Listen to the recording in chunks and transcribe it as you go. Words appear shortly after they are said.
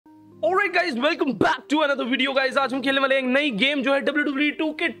Alright guys, welcome back to another video guys। आज हम खेलने वाले एक नई गेम जो है WWE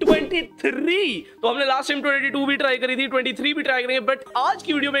 2K23। तो हमने लास्ट टाइम 22 भी ट्राई करी थी, 23 भी ट्राई करेंगे, बट आज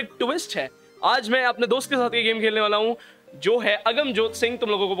की वीडियो में एक ट्विस्ट है। आज मैं अपने दोस्त के साथ ये गेम खेलने वाला हूँ जो है अगमजोत सिंह। तुम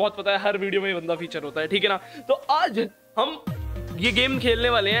लोगों को बहुत पता है, हर वीडियो में ये बंदा फीचर होता है, ठीक है ना। तो आज हम ये गेम खेलने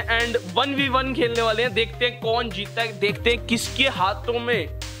वाले हैं एंड 1v1 खेलने वाले हैं। देखते हैं कौन जीतता है, देखते हैं किसके हाथों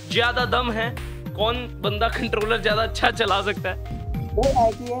में ज्यादा दम है, कौन बंदा कंट्रोलर ज्यादा अच्छा चला सकता है।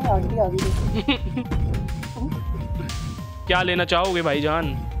 क्या लेना चाहोगे भाईजान?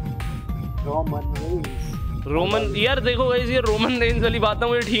 रोमन यार देखो गाइस, ये रोमन रेंज वाली बात ना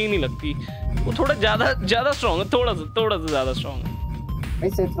मुझे ठीक नहीं लगती। वो थोड़ा ज्यादा स्ट्रांग है, थोड़ा सा ज्यादा स्ट्रांग है।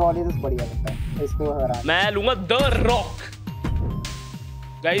 बढ़िया लगता है, इसको हरा। मैं लूंगा द रॉक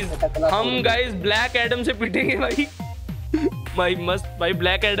गाइस। हम गाइस ब्लैक एडम से पीटेंगे भाई मस्त भाई,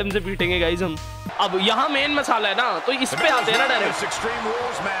 ब्लैक एडम से पीटेंगे गाइस हम। अब यहाँ मेन मसाला है ना, तो इस पे आते हैं ना डायरेक्ट।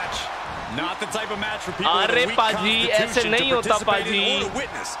 अरे पाजी ऐसे नहीं होता पाजी,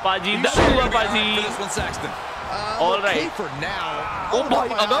 पाजी दर्द हुआ पाजी। ऑलराइट, ओ भाई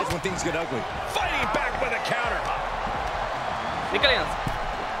अगम निकल यहाँ से,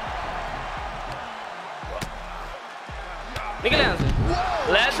 निकल यहाँ से।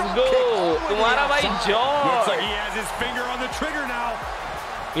 लेट्स गो तुम्हारा भाई जॉर्ज।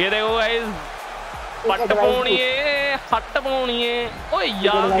 ये देखो गाइस, पट्ट पोणिए हट पोणिए। ओए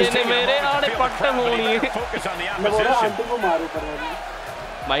यार देने मेरे आड़े पट्ट पोणिए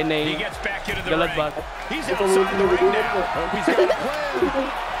भाई, नहीं गलत बात।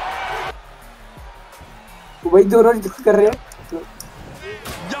 वही दोनों कर रहे हैं।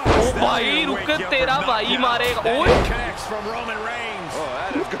 ओ भाई रुक, तेरा भाई मारेगा। ओए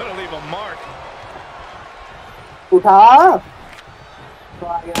उठा।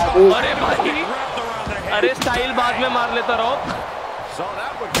 अरे भाई, अरे स्टाइल बाद में मार लेता रॉक।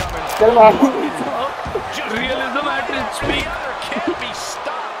 चल मार। Realism at its peak.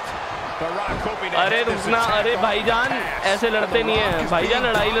 अरे रुकना, अरे भाईजान ऐसे लड़ते नहीं है भाईजान।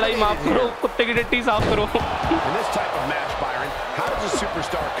 लड़ाई माफ करो, कुत्ते की टट्टी साफ करो। How does a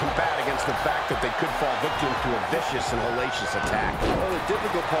superstar combat against the fact that they could fall victim to a vicious and hellacious attack? Well, the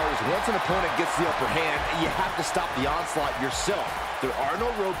difficult part is once an opponent gets the upper hand, you have to stop the onslaught yourself. There are no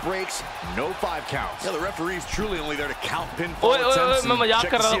rope breaks, no 5 counts. Yeah, the referee is truly only there to count pinfall attempts. मैं मजाक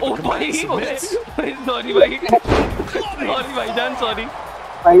कर रहा हूँ। ओ भाई sorry भाई, sorry भाईजान sorry.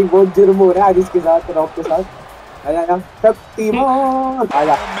 भाई बहुत जुर्म हो रहा है आज इसके साथ, रॉक के साथ। आजा शक्तिमान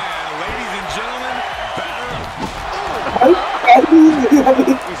आजा।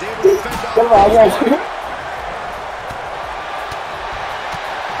 चल आ गया।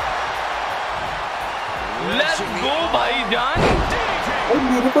 लेट्स गो भाईजान।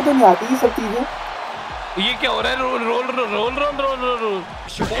 मेरे को तो नहीं आती ये सब चीजें। ये क्या हो रहा है? Role role role role role role role role.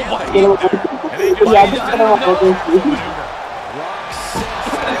 ओ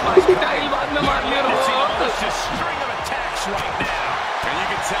भाई स्टाइल बाद में मार लिया।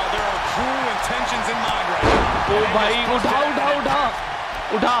 ओ भाई उठा उठा उठा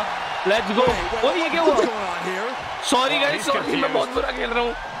उठा। Let's go. ओ ये क्या हुआ? सॉरी गाइस, सॉरी, मैं बहुत बुरा खेल रहा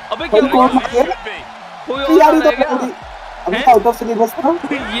हूँ। अबे क्या हो रहा है? कोई और यार है क्या? अभी आउट ऑफ सिलेबस था।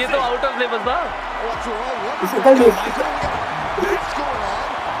 ये तो आउट ऑफ सिलेबस था।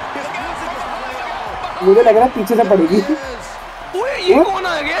 मुझे लग रहा है पीछे से पड़ेगी। ओए ये कौन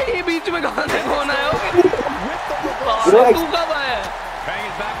आ गया? ये बीच में कहां से कौन आया? तू कब आया?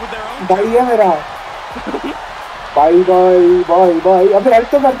 भाई है मेरा। भाई अबे हेल्प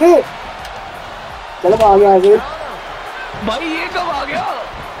तो करके। चलो आ गया आगे। भाई ये कब आ गया?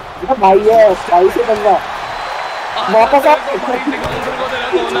 ये भाई है, भाई से बंदा वापस आ।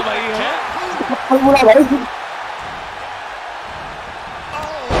 कौन है भाई? है भाई।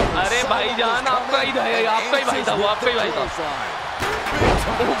 अरे भाईजान आपका ही है, आपका ही भाई था वो, आपका ही भाई था।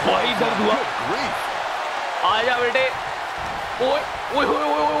 ओ भाई दर्द हुआ। आजा बेटे। ओए ओए ओए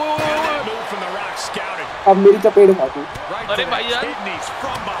ओए। अब मेरी चपेट खा तू। अरे भाईजान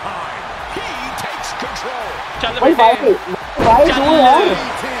चल भाई बेटे, भाई दो यार।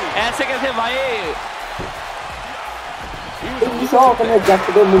 ऐसे कैसे भाई? शॉट में जट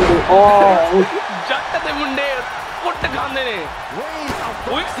दे मुंडे। ओ जट दे मुंडे कुट खांदे ने।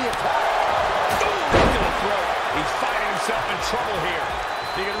 ओए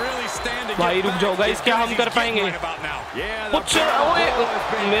भाई रुक जाओ गाइस, क्या हम कर पाएंगे कुछ? ओए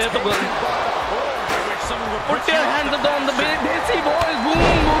मेरे तो put your hands on the देसी बॉय। बूम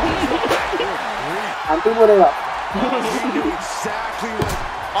बूम आंटी बोलेगा।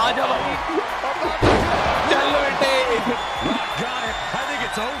 आजा भाई, चल बेटे।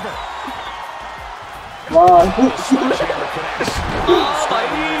 वाह भाई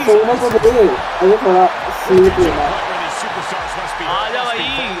सोने को दे, अरे थोड़ा स्लीप लेना। आजा भाई।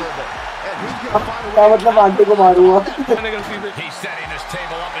 क्या मतलब आंटी को मारूंगा?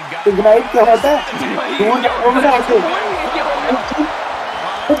 इग्नाइट क्या होता है? वो मुझे ऐसे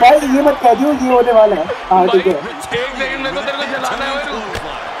तो भाई ये मत कह दियो ये होने वाला है। हाँ ठीक है, एक सेकंड मेरे को तेरे को जलाना है।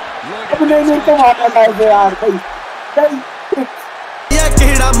 अब नहीं मेरे को मारना चाहिए यार भाई। या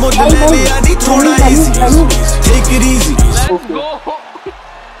केड़ा मुझ ले लिया नहीं थोड़ा easy take it easy. Let's go.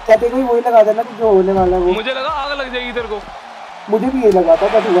 क्या तेरे को भी वही लगा देना जो होने वाला है वो? मुझे लगा आग लग जाएगी तेरे को। मुझे भी ये लगा था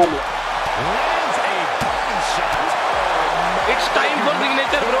बट हुआ नहीं। It's time for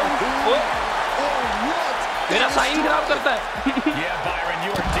signature bro. मेरा साइन खराब करता है।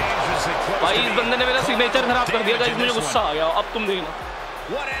 भाई इस बंदे ने मेरा सिग्नेचर खराब कर दिया गाइस, मुझे गुस्सा आ गया। अब तुम देखना,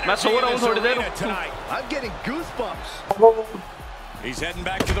 मैं सो रहा हूँ थोड़ी देर।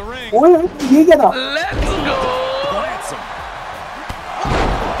 ओए ये क्या था? Let's go.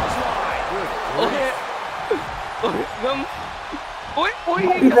 ओए ओए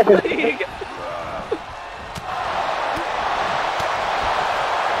ये क्या?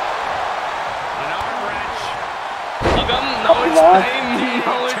 अगम now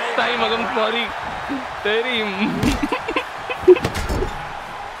it's time Agam sorry तेरी।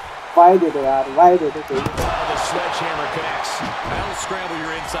 वाई दे दो यार, वाई दे दो कोई।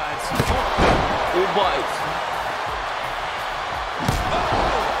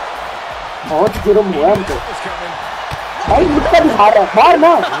 बहुत जुर्म हुआ हमको भाई। मुझका भी हार है, मार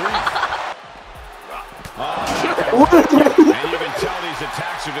ना।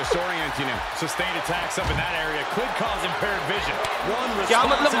 क्या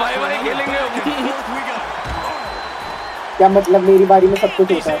मतलब वाई वाई खेलेंगे? क्या मतलब मेरी बारी में सब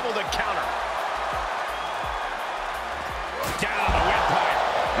कुछ होता है।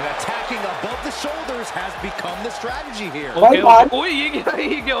 भाई बाहर ओए ये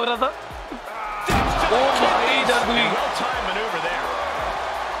क्या हो रहा था? ओ भाई इधर हुई।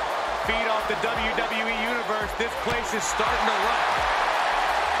 Feed off the WWE universe. This place is starting to rock.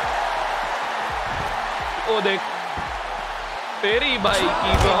 ओ देख तेरी बाई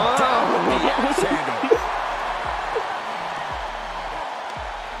की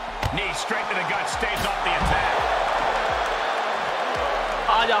Knee straight to the gut, stays off the attack.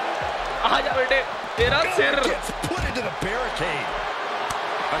 आजा बेटे तेरा सिर। Gets put into the barricade.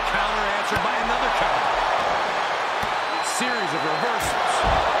 A counter answered by another counter. Series of reversals.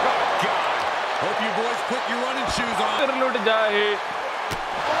 Oh God! Hope you boys put your running shoes on. सिर लुट जाए।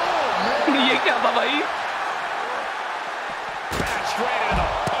 ये क्या था भाई? Straight into the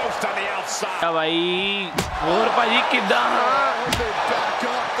post on the outside. क्या भाई? और भाई किदा? Back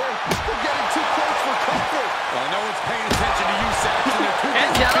up. They're getting too close for comfort. Well, no one's paying attention to you, Saxon.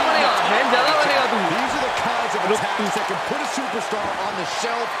 ज़्यादा बनेगा तू। These are the kinds of attacks that can put a superstar on the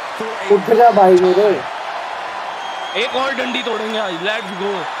shelf for a. उठ जा भाई मेरे। एक और डंडी तोड़ेंगे आज। Let's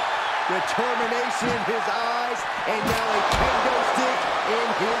go. Determination in his eyes, and now a kendo stick in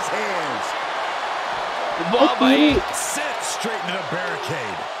his hands. वाह भाई। Set straight into the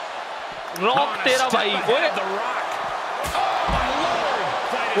barricade. Rock तेरा भाई। ओए The Rock. Oh my Lord!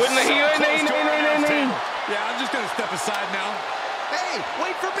 ओए नहीं। Yeah, I'm just gonna step aside now. Hey,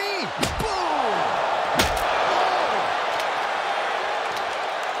 wait for me! Boom!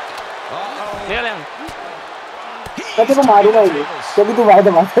 ले ले। मैं तेरे को मारूंगा ये, क्योंकि तू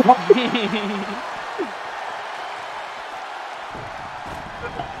वायदा मारता है।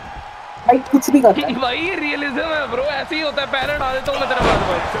 भाई कुछ नहीं करता भाई ये रियलिज्म है ब्रो, ऐसे ही होता है। पैर डाल देता हूँ मैं तेरे पास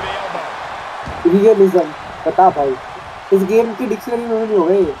भाई। रियलिज्म बता भाई, इस गेम की डिक्शनरी में भी हो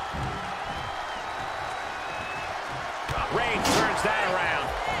गई।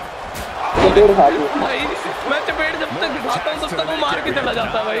 चपेट खा ली भाई मैं चपेट जब तक खाता हूँ तब तक वो मार के चला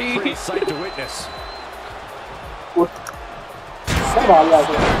जाता है भाई। सब आ गया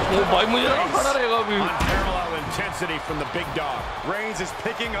ओ भाई मुझे ना खड़ा रहेगा अभी। Intensity from the big dog. Reigns is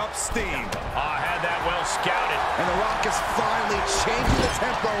picking up steam. Had that well scouted. And the Rock is finally changing the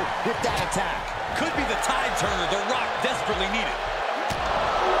tempo with that attack. Could be the tide turner the Rock desperately needed.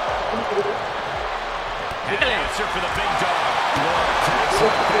 And an answer for the big dog.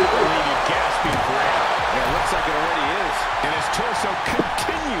 Leave you gasping for air. Yeah, it looks like it already is. And his torso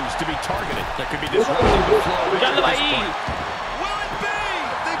continues to be targeted. That could be disrupting the flow. चल भाई। Will it be?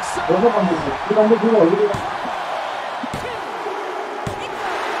 Think so.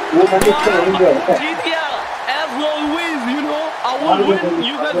 जीत गया as always, you know I will win,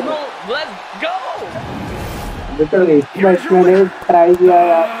 you guys know. Let's go. Literally मैंने try किया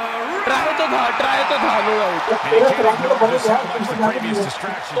यार। Try तो था no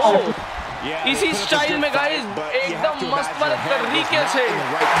doubt. इसी style में गाइस, एकदम मस्त वाले तरीके से।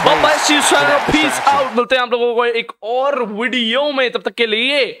 Peace out. मिलते हैं आप लोगों को एक और वीडियो में, तब तक के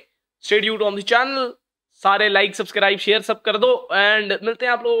लिए stay tuned on the channel. सारे लाइक सब्सक्राइब शेयर सब कर दो एंड मिलते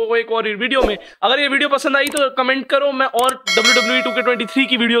हैं आप लोगों को एक और वीडियो में। अगर ये वीडियो पसंद आई तो कमेंट करो, मैं और WWE 2K23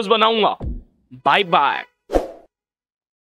 की वीडियोस बनाऊंगा। Bye bye.